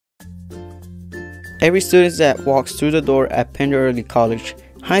Every student that walks through the door at Pender Early College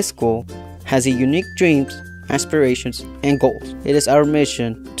High School has a unique dreams, aspirations, and goals. It is our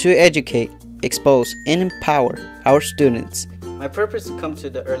mission to educate, expose, and empower our students. My purpose to come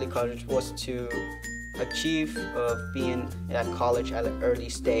to the early college was to achieve being at college at an early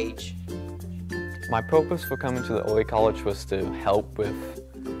stage. My purpose for coming to the early college was to help with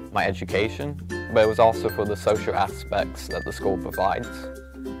my education, but it was also for the social aspects that the school provides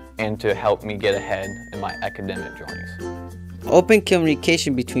and to help me get ahead in my academic journeys. Open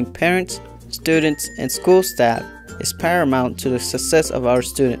communication between parents, students, and school staff is paramount to the success of our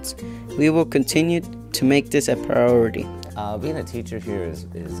students. We will continue to make this a priority. Being a teacher here is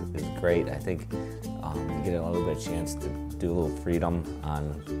great. I think you get a little bit of chance to do a little freedom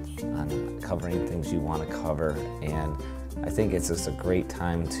on covering things you want to cover, and I think it's just a great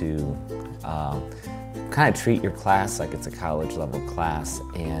time to kind of treat your class like it's a college level class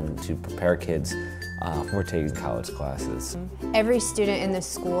and to prepare kids for taking college classes. Every student in this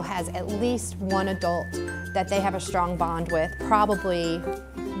school has at least one adult that they have a strong bond with, probably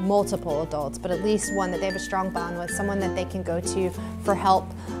multiple adults, but at least one that they have a strong bond with, someone that they can go to for help,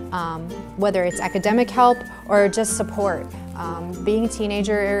 whether it's academic help or just support. Being a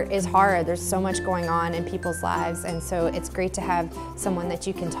teenager is hard. There's so much going on in people's lives, and so it's great to have someone that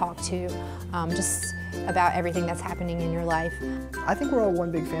you can talk to just about everything that's happening in your life. I think we're all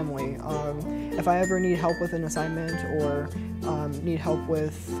one big family. If I ever need help with an assignment or need help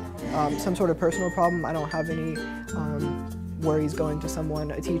with some sort of personal problem, I don't have any worries going to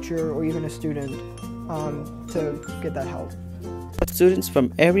someone, a teacher or even a student, to get that help. Students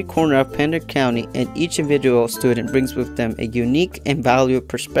from every corner of Pender County, and each individual student brings with them a unique and valuable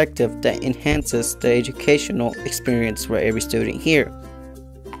perspective that enhances the educational experience for every student here.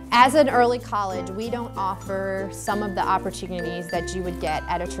 As an early college, we don't offer some of the opportunities that you would get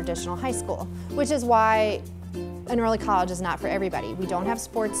at a traditional high school, which is why an early college is not for everybody. We don't have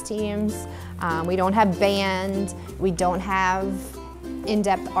sports teams, we don't have band, we don't have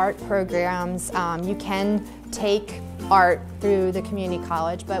in-depth art programs. You can take art through the community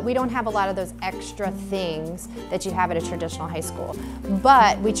college, but we don't have a lot of those extra things that you have at a traditional high school.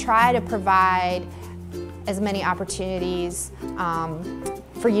 But we try to provide as many opportunities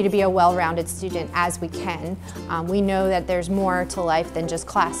for you to be a well-rounded student as we can. We know that there's more to life than just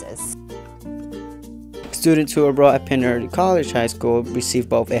classes. Students who are brought at Pender Early College High School receive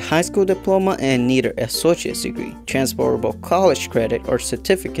both a high school diploma and neither associate's degree, transferable college credit, or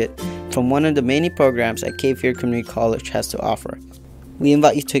certificate from one of the many programs that Cape Fear Community College has to offer. We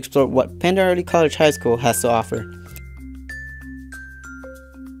invite you to explore what Pender Early College High School has to offer.